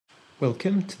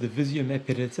Welcome to the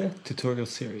VisioMapEditor tutorial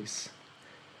series.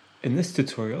 In this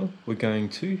tutorial, we're going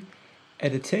to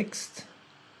add a text,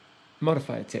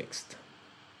 modify a text.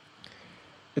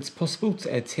 It's possible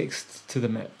to add text to the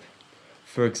map,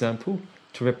 for example,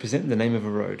 to represent the name of a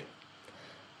road.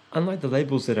 Unlike the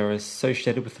labels that are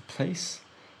associated with a place,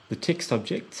 the text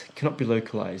object cannot be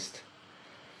localized.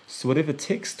 So whatever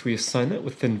text we assign it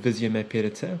within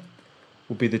VisioMapEditor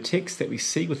will be the text that we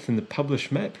see within the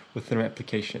published map within our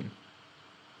application.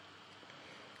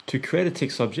 To create a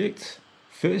text object,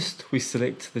 first we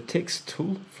select the text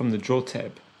tool from the Draw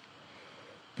tab.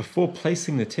 Before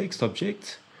placing the text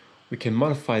object, we can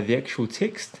modify the actual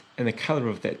text and the color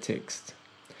of that text.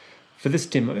 For this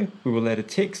demo, we will add a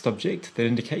text object that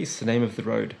indicates the name of the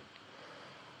road.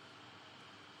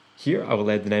 Here I will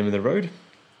add the name of the road,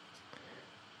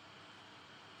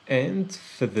 and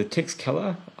for the text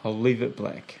color, I'll leave it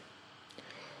black.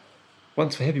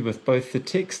 Once we're happy with both the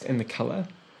text and the color,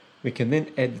 we can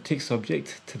then add the text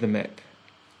object to the map.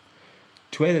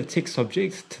 To add a text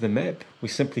object to the map, we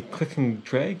simply click and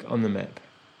drag on the map.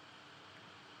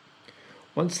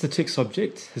 Once the text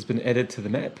object has been added to the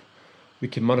map, we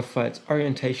can modify its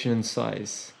orientation and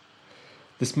size.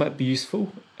 This might be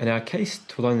useful, in our case,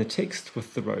 to align the text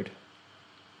with the road.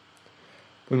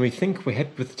 When we think we're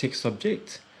happy with the text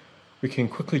object, we can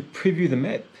quickly preview the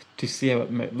map to see how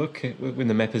it might look when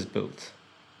the map is built.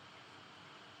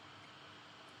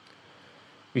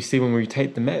 We see when we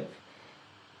rotate the map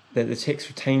that the text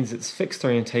retains its fixed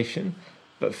orientation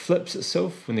but flips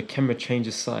itself when the camera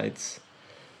changes sides.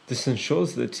 This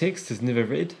ensures that the text is never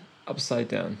read upside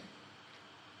down.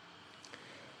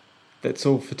 That's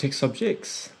all for text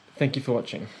objects. Thank you for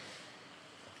watching.